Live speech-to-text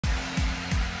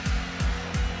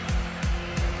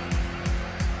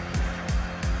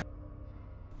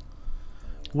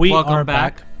We Welcome are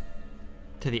back back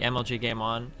to the MLG game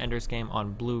on Ender's game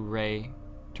on Bluray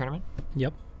tournament.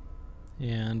 Yep.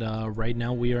 And right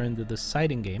now we are in the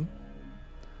deciding game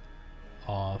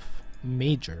of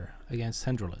Major against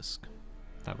Hendralisk.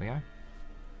 That we are.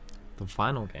 The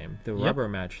final game, the rubber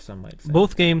match, some might say.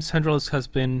 Both games, Hendralisk has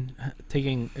been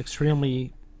taking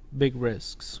extremely big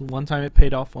risks. One time it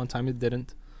paid off, one time it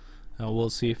didn't. We'll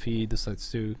see if he decides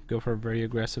to go for a very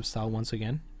aggressive style once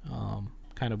again,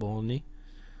 kind of boldly,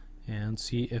 and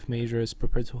see if Major is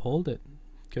prepared to hold it.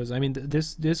 Because I mean,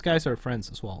 these guys are friends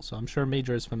as well, so I'm sure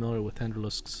Major is familiar with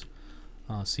Hendralisk's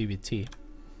CVT.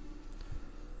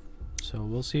 So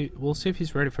we'll see. We'll see if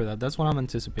he's ready for that. That's what I'm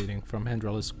anticipating from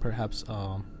Hendralisk. Perhaps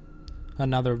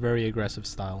another very aggressive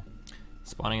style.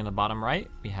 Spawning in the bottom right,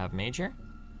 we have Major.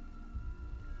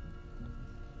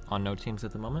 On no teams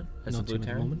at the moment. As No the blue team at the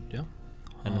Terran. moment, yeah.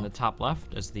 And in the top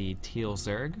left is the teal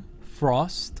Zerg.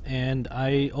 Frost, and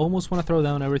I almost want to throw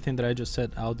down everything that I just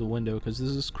said out the window because this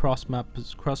is cross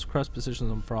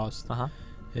positions on Frost.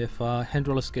 If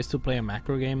Hendralisk gets to play a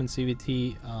macro game in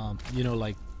CVT, you know,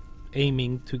 like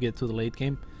aiming to get to the late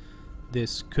game,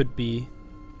 this could be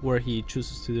where he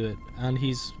chooses to do it, and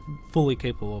he's fully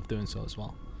capable of doing so as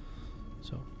well.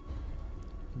 So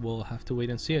we'll have to wait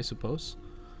and see, I suppose.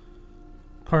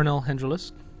 Colonel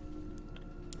Hendralisk.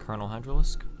 Colonel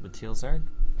Hendralisk, the teal Zerg.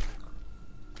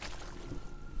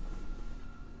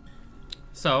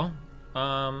 So,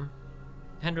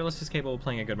 Hendralisk is capable of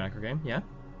playing a good macro game, yeah?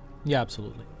 Yeah,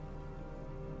 absolutely.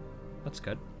 That's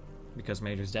good. Because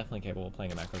Major's definitely capable of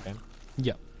playing a macro game.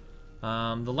 Yeah.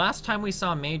 The last time we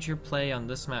saw Major play on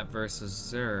this map versus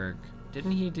Zerg,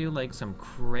 didn't he do like some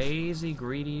crazy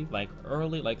greedy, like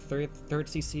early, like third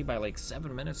CC by like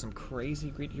 7 minutes, some crazy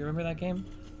greedy? Do you remember that game?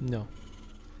 No.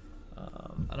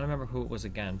 I don't remember who it was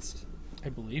against. I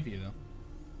believe you though.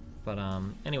 But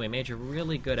anyway, Major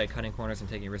really good at cutting corners and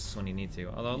taking risks when you need to.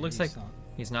 Although it looks like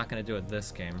he's not going to do it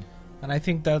this game. And I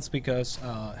think that's because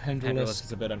Hendralisk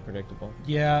is a bit unpredictable.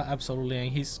 Yeah, absolutely,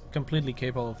 and he's completely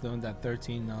capable of doing that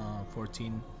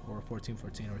 13-14 or 14-14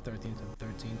 or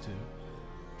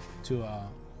 13-13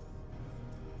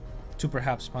 to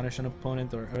perhaps punish an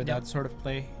opponent or that sort of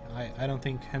play. I don't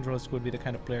think Hendralisk would be the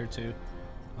kind of player to,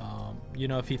 you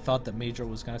know, if he thought that Major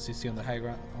was gonna CC on the high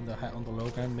ground, on the low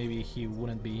ground, maybe he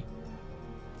wouldn't be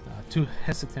too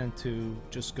hesitant to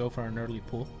just go for an early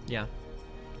pull. Yeah.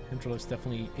 Hendralisk is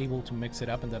definitely able to mix it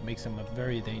up, and that makes him a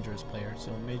very dangerous player.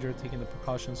 So Major taking the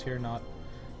precautions here, not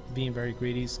being very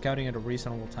greedy, scouting at a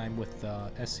reasonable time with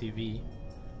SCV,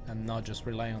 and not just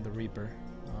relying on the Reaper.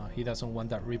 He doesn't want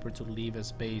that Reaper to leave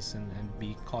his base and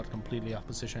be caught completely off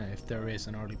position if there is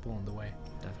an early pull on the way.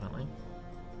 Definitely.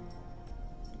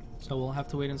 So we'll have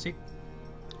to wait and see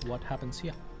what happens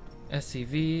here.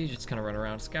 SCV just kind of run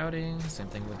around scouting. Same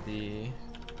thing with the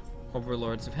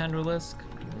Overlords of Hendralisk.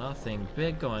 Nothing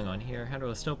big going on here.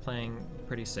 Hendralisk still playing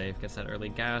pretty safe. Gets that early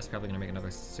gas. Probably gonna make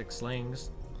another 6 slings.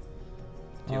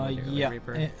 Yeah,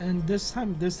 and this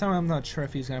time I'm not sure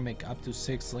if he's gonna make up to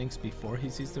 6 links before he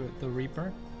sees the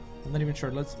Reaper. I'm not even sure.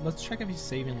 Let's check if he's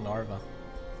saving Larva.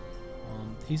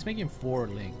 He's making 4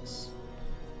 links,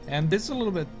 and this is a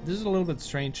little bit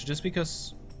strange, just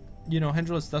because, you know,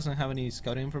 Hendralisk doesn't have any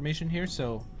scouting information here,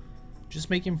 so just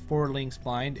making 4 links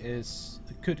blind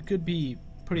could be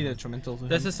pretty detrimental to him.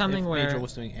 This is something where Major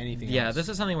was doing anything else. Yeah, this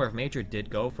is something where if Major did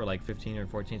go for like 15 or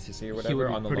 14 CC or whatever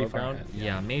on the low ground,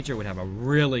 Major would have a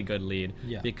really good lead,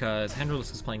 because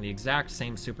Hendralisk is playing the exact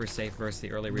same super safe versus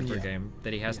the early Reaper game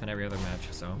that he has been every other match.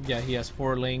 So yeah, he has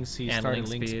 4 links. He's starting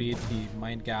link speed. He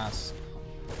mind gas.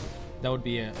 That would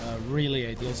be a really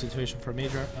ideal situation for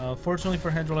Major. Fortunately for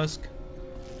Hendralisk,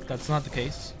 that's not the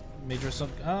case. Major's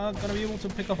gonna be able to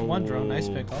pick off 1 drone. Nice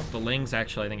pick off. The Lings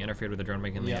actually, I think, interfered with the drone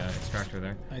making the extractor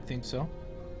there. I think so.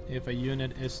 If a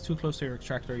unit is too close to your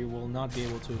extractor, you will not be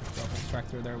able to drop an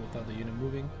extractor there without the unit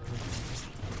moving.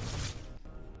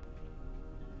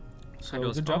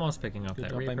 So good job. Almost picking up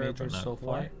that Reaper, by Major but not so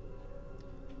quite. far.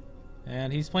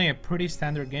 And he's playing a pretty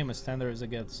standard game, as standard as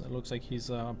it gets. It looks like he's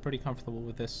pretty comfortable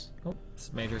with this. Oh,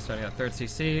 Major starting at 3rd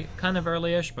CC, kind of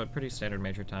early-ish, but pretty standard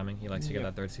Major timing. He likes to get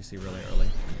that 3rd CC really early.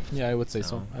 Yeah, I would say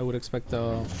so. I would expect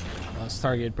a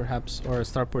Stargate perhaps, or a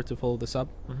Starport to follow this up.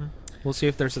 We'll see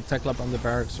if there's a tech lab on the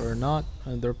barracks or not,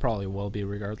 and there probably will be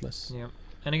regardless. Yeah.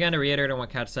 And again, to reiterate on what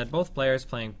Kat said, both players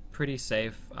playing pretty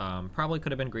safe. Probably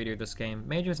could have been greedier this game.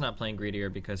 Major's not playing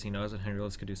greedier because he knows that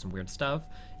Hendralisk could do some weird stuff,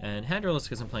 and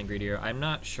Hendralisk isn't playing greedier. I'm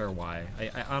not sure why.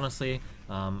 I honestly,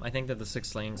 I think that the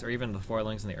 6 lanes, or even the 4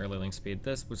 lanes in the early link speed,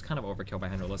 this was kind of overkill by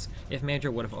Hendralisk. If Major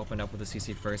would have opened up with a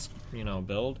CC first, you know,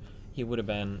 build, he would have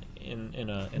been in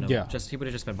a Yeah. he would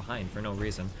have just been behind for no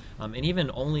reason. And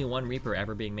even only one Reaper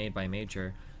ever being made by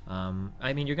Major.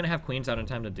 I mean, you're gonna have Queens out in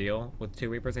time to deal with 2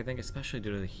 Reapers, I think, especially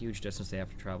due to the huge distance they have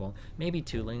to travel. Maybe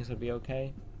 2 Lings would be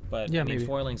okay, but Yeah, I mean, maybe.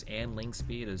 4 Lings and Ling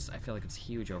speed I feel like it's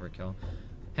huge overkill.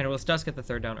 Hendralisk does get the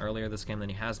 3rd down earlier this game than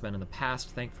he has been in the past,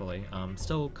 thankfully.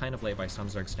 Still kind of late by some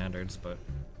Zerg standards, but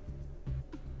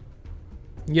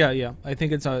Yeah. I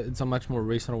think it's a much more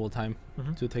reasonable time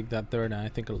to take that 3rd, and I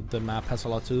think the map has a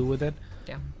lot to do with it.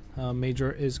 yeah.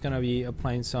 Major is going to be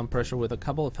applying some pressure with a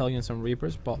couple of Hellions and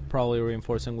Reapers, but probably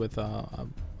reinforcing with a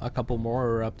couple more,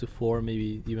 or up to 4,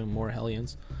 maybe even more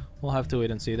Hellions. We'll have to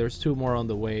wait and see. There's 2 more on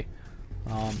the way.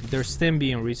 There's Stim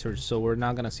being researched, so we're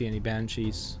not going to see any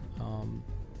Banshees.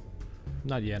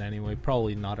 Not yet anyway.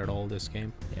 Probably not at all this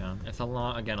game. Yeah, it's a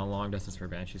long distance for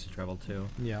Banshees to travel too.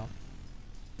 Yeah.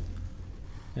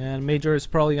 And Major is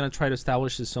probably going to try to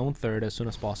establish his own 3rd as soon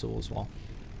as possible as well.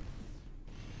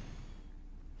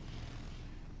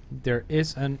 There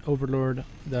is an Overlord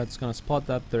that's going to spot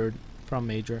that 3rd from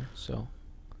Major, so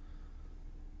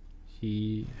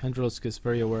Hendralisk is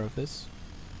very aware of this.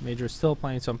 Major is still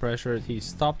applying some pressure. He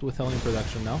stopped with Hellion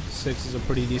production now. 6 is a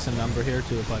pretty decent number here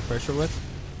to apply pressure with.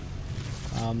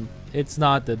 It's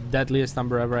not the deadliest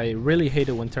number ever. I really hate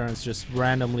it when Terrans just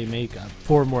randomly make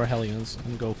 4 more Hellions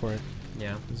and go for it.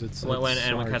 Yeah. It's When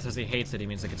hard. Kat says he hates it, he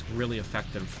means like it's really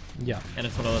effective. Yeah. And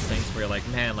it's one of those things where you're like,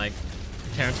 man, like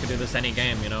Terrence could do this any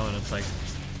game, you know, and it's like,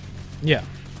 Yeah.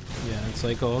 It's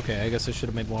like, oh, okay, I guess I should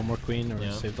have made 1 more Queen, or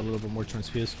Yeah. saved a little bit more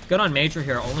Transfuse. good on Major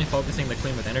here, only focusing the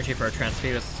Queen with energy for a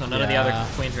transfuse, so none of the other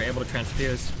Queens are able to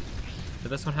transfuse. Did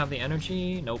this one have the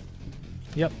energy? Nope.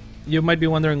 Yep. You might be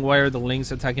wondering, why are the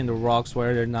Lings attacking the rocks? Why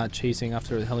are they not chasing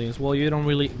after the Hellions? Well, you don't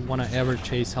really want to ever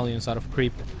chase Hellions out of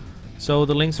creep. So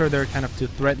the Lings are there kind of to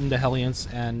threaten the Hellions,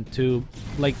 and to,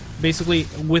 like, basically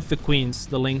with the Queens,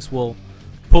 the Lings will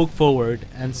poke forward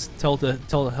and tell the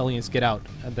Hellions get out.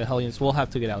 And the Hellions will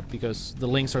have to get out, because the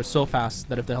Lings are so fast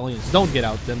that if the Hellions don't get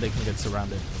out, then they can get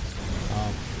surrounded.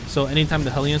 So anytime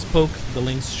the Hellions poke, the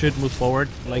Lings should move forward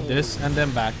like this, and then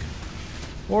back.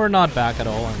 Or not back at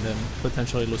all, and then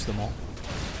potentially lose them all.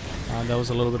 That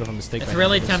was a little bit of a mistake. It's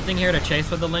really tempting here to chase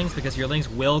with the Lings, because your Lings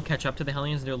will catch up to the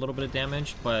Hellions and do a little bit of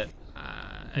damage, but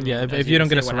I mean, yeah, if you don't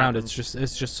get a surround, it's just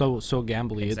so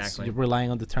gambly. Exactly. You're relying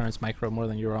on the Terrence micro more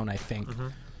than your own, I think.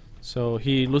 So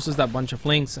he loses that bunch of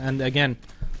Lings, and again,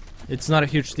 it's not a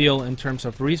huge deal in terms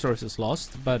of resources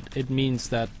lost, but it means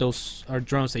that those are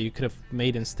drones that you could have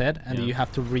made instead, and that you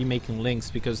have to remake in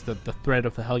Lings, because the threat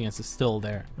of the Hellions is still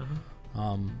there.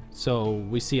 So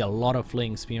we see a lot of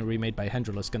Lings being remade by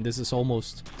Hendralisk, and this is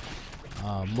almost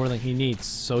more than he needs.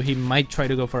 So he might try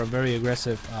to go for a very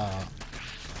aggressive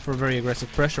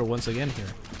pressure once again here.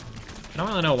 I don't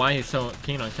really know why he's so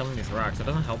keen on killing these rocks. It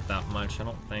doesn't help that much, I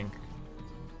don't think.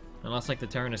 Unless like the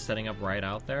Terran is setting up right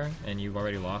out there and you've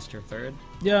already lost your 3rd.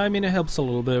 Yeah, I mean, it helps a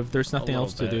little bit. If there's nothing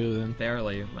else to do, then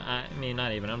barely. I mean,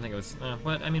 not even. I don't think it was.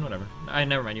 But I mean, whatever.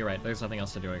 Never mind. You're right. There's nothing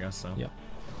else to do, I guess. So. Yeah.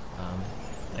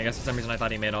 I guess for some reason I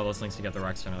thought he made all those links to get the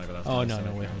rocks down. But that's oh no,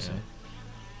 no way,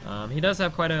 Jose. He does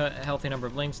have quite a healthy number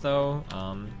of links, though.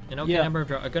 A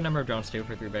good number of drones too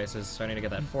for 3 bases. Starting to get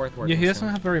that 4th working. Yeah, he doesn't soon.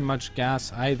 have very much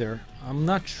gas either. I'm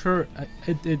not sure.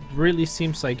 It really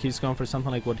seems like he's going for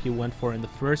something like what he went for in the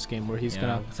first game, where he's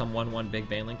gonna some 1/1 big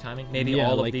Baneling timing. Maybe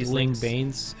all like of these Ling links.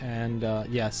 Banes, and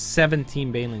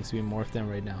 17 Banelings being morphed in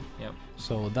right now. Yep.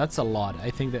 So that's a lot.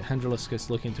 I think that Hendralisk is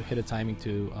looking to hit a timing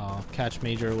to catch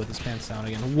Major with his pants down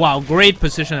again. Wow, great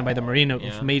positioning by the Marine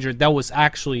of Major. That was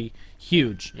actually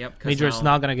huge. Yep. Major is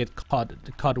not gonna get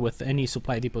caught with any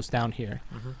supply depots down here.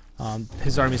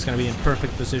 His army is gonna be in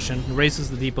perfect position. Raises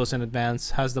the depots in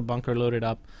advance, has the bunker loaded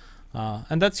up,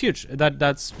 and that's huge.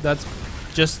 That's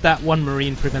just that one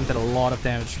Marine prevented a lot of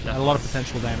damage, a lot of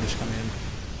potential damage coming in.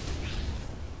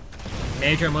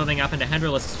 Major moving up into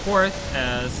Hendralisk's 4th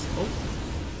as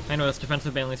Hendralisk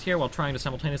defensive Banelings here while trying to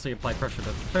simultaneously apply pressure to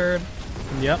the 3rd.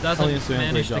 Yep, Doesn't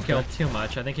manage to kill too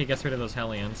much. I think he gets rid of those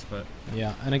Hellions, but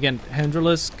yeah. And again,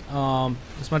 Hendralisk,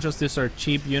 as much as these are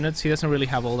cheap units, he doesn't really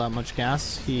have all that much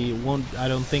gas. He won't. I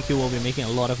don't think he will be making a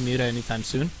lot of Muta anytime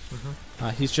soon.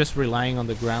 He's just relying on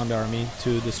the ground army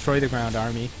to destroy the ground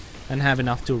army and have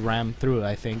enough to ram through.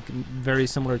 I think very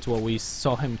similar to what we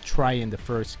saw him try in the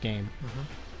first game.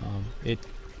 It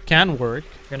can work.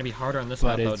 It's going to be harder on this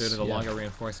map though due to the yeah. longer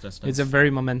reinforced distance. It's a very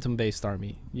momentum-based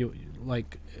army. You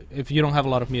like if you don't have a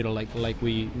lot of Muta, like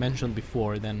we mentioned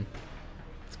before, then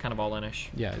it's kind of all-in-ish.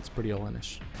 Yeah, it's pretty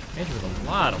all-in-ish. Major with a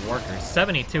lot of workers.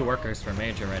 72 workers for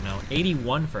Major right now.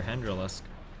 81 for Hendralisk.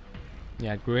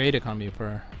 Yeah, great economy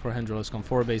for Hendralisk on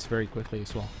 4 base very quickly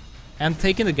as well. and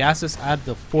taking the gases at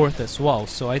the 4th as well.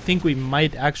 So I think we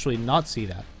might actually not see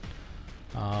that.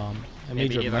 A Maybe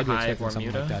Major either might be Hive expecting or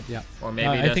something Muta? like that. Yeah. Or maybe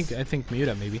I think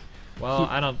Muta maybe. Well,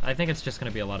 I think it's just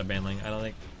gonna be a lot of baneling. I don't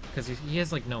think because he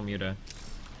has like no Muta.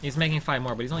 He's making 5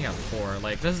 more, but he's only got 4.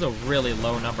 Like this is a really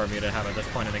low number of Muta to have at this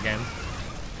point in the game.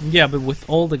 Yeah, but with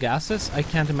all the gases, I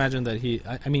can't imagine that he.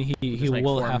 I mean, he like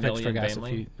will 4 have extra million gas if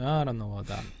baneling? he. I don't know about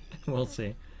that. We'll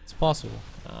see. It's possible.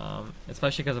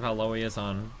 Especially because of how low he is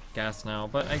on gas now.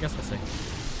 But I guess we'll see.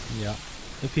 Yeah.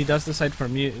 If he does decide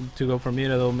to go for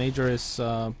Muta, though, Major is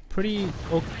pretty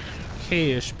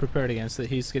okay-ish prepared against it.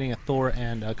 He's getting a Thor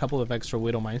and a couple of extra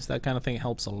Widow Mines. That kind of thing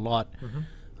helps a lot.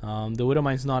 The Widow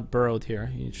Mine's not burrowed here.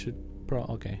 He should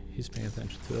okay, he's paying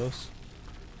attention to those.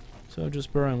 So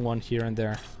just burrowing one here and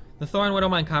there. The Thor and Widow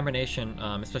Mine combination,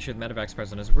 especially with Medivacs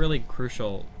present, is really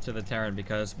crucial to the Terran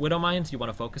because Widow Mines you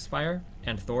want to focus fire,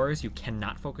 and Thors you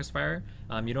cannot focus fire.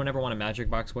 You don't ever want to magic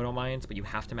box Widow Mines, but you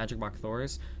have to magic box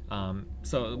Thors.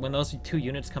 So when those 2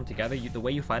 units come together, the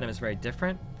way you fight them is very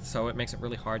different, so it makes it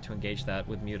really hard to engage that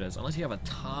with Mutas, unless you have a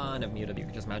ton of Muta that you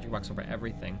can just magic box over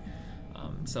everything.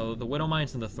 So the Widow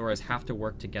Mines and the Thors have to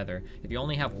work together. If you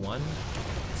only have one,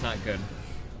 it's not good.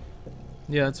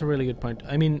 Yeah, that's a really good point.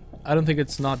 I mean, I don't think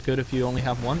it's not good if you only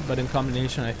have one, but in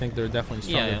combination, I think they're definitely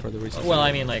stronger for the reasons. Well,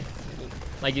 I mean, like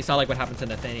you saw, like what happened to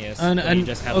Nathanius. And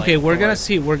just had, okay, like, we're gonna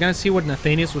see what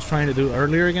Nathanius was trying to do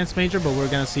earlier against Major, but we're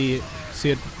gonna see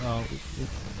it.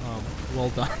 Well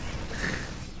done.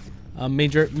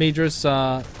 Major's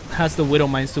has the Widow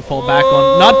Mines to fall back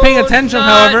on. Not paying attention,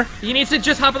 however. He needs to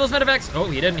just hop on those medevacs. Oh,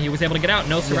 he didn't. He was able to get out.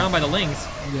 No surround by the Lings.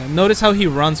 Yeah, notice how he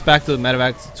runs back to the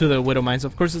medevacs, to the Widow Mines.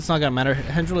 Of course, it's not gonna matter.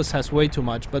 Hendralisk has way too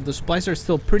much, but the supplies are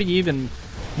still pretty even.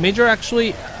 Major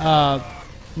actually,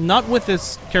 not with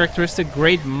this characteristic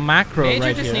great macro Major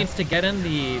right just here. needs to get in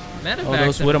the medevacs. Oh,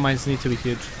 those Widow Mines need to be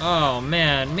huge. Oh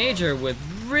man, Major with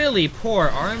really poor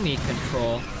army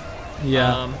control.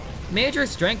 Yeah. Major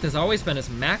strength has always been his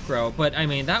macro, but I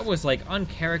mean that was like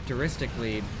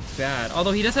uncharacteristically bad.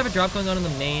 Although he does have a drop going on in the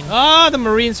main. Ah, the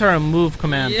Marines are a move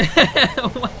command. Yeah,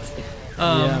 what?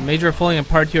 Yeah, Major falling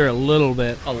apart here a little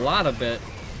bit. A lot of it.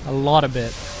 A lot of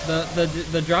it.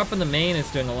 The drop in the main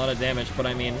is doing a lot of damage, but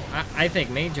I mean I think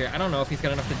Major. I don't know if he's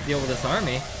got enough to deal with this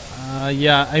army.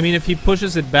 Yeah, I mean if he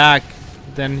pushes it back,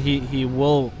 then he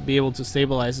will be able to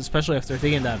stabilize, especially after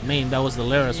taking that main. That was the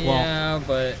lair as well. Yeah,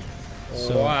 but.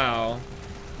 So, wow.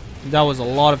 That was a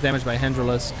lot of damage by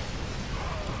Hendralisk.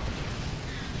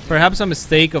 Perhaps a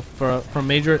mistake from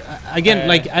Major. Again,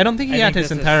 like, I don't think he had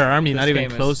his entire army not even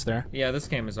close there. Yeah, this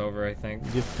game is over, I think.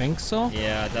 You think so?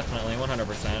 Yeah, definitely.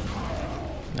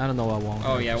 100%. I don't know about 100%.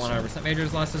 Oh, yeah, 100%.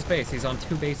 Major's lost his base. He's on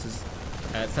 2 bases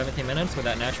at 17 minutes with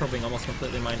that natural being almost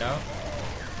completely mined out.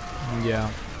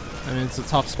 Yeah. I mean, it's a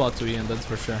tough spot to be in, that's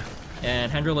for sure.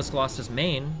 And Hendralisk lost his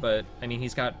main, but I mean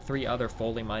he's got 3 other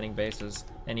fully mining bases,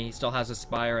 and he still has his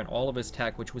spire and all of his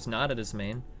tech, which was not at his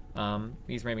main.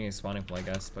 He's maybe his spawning pool, I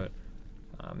guess, but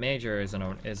Major is in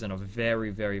a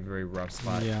very, very, very rough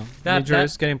spot. Yeah, Major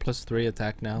is getting +3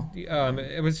 attack now.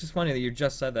 It was just funny that you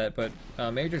just said that, but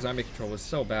Major's army control was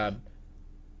so bad.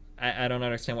 I don't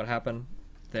understand what happened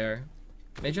there.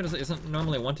 Major isn't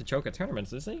normally one to choke at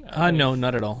tournaments, is he? No,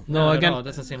 not at all. No, not again, at all. It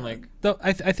doesn't seem like. Though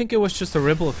I think it was just a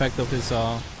ripple effect of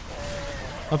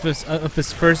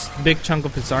his first big chunk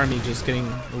of his army just getting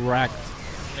wrecked.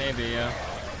 Maybe, yeah.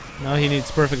 Now he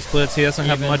needs perfect splits. He doesn't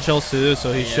have much else to do,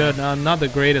 so he should. Not the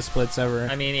greatest splits ever.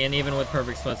 I mean, and even with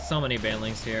perfect splits, so many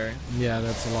banelings here. Yeah,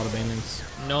 that's a lot of banelings.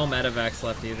 No medevacs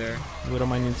left either. Widow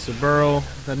Mine needs to burrow.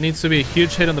 That needs to be a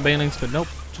huge hit on the banelings, but nope.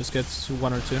 Just gets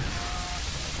 1 or 2.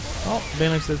 Oh,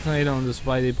 banelings detonate on the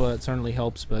supply depot. That certainly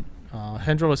helps, but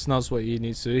Hendralisk knows what he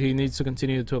needs to do. He needs to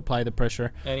continue to apply the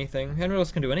pressure. Anything.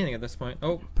 Hendralisk can do anything at this point.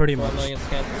 Oh, pretty 4 much. 4 million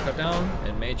scans is cut down,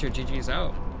 and Major GG's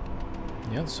out.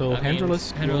 Yeah, so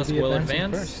Hendralisk will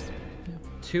advance first.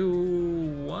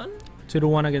 2-1?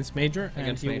 2-1 against Major, and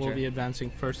Against he Major. will be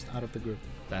advancing first out of the group.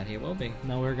 That he will be.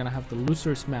 Now we're gonna have the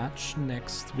losers match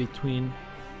next between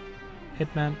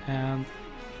Hitman and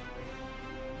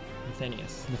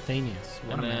Nathanius.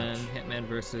 What And a then match. Hitman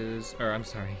versus, or I'm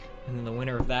sorry, and then the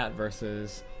winner of that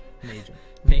versus Major.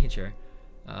 Major.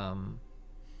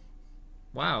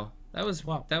 Wow, that was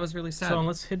really sad. So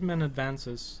unless Hitman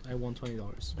advances, I won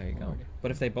 $20. There you go.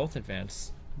 But if they both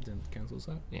advance, Then it cancels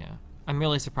out. yeah, I'm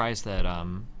really surprised that I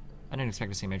didn't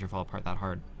expect to see Major fall apart that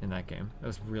hard in that game. It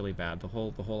was really bad. The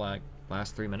whole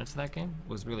last 3 minutes of that game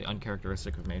was really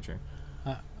uncharacteristic of Major.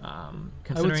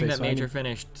 Considering that so. Major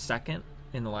finished second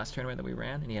in the last tournament that we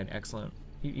ran, and he had excellent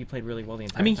He played really well the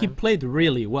entire I mean, time. he played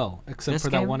really well, except This for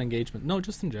that game? one engagement. No,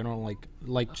 just in general,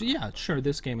 yeah, sure,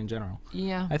 this game in general.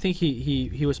 Yeah. I think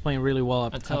he was playing really well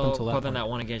up until that But then point. that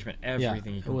one engagement,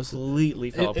 everything it was-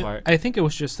 completely fell apart. I think it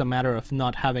was just a matter of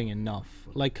not having enough,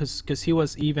 like, cause he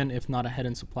was even if not ahead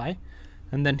in supply,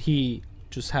 and then he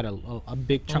just had a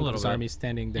big chunk of his army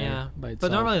standing there. Yeah, by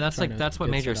itself, but normally that's trying like to that's what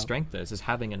get Major's set up. strength is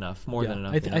having enough, more than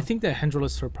enough. I think that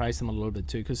Hendralisk surprised him a little bit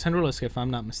too, because Hendralisk, if I'm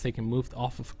not mistaken, moved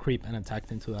off of creep and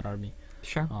attacked into that army.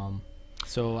 Sure.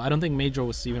 So I don't think Major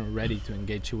was even ready to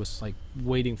engage. He was like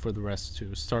waiting for the rest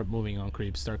to start moving on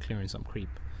creep, start clearing some creep.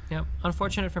 Yep,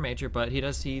 unfortunate for Major, but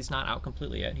he's not out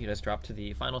completely yet. He does drop to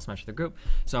the final match of the group.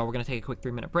 So we're going to take a quick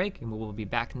 3-minute break, and we will be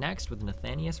back next with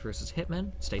Nathanius versus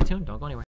Hitman. Stay tuned, don't go anywhere.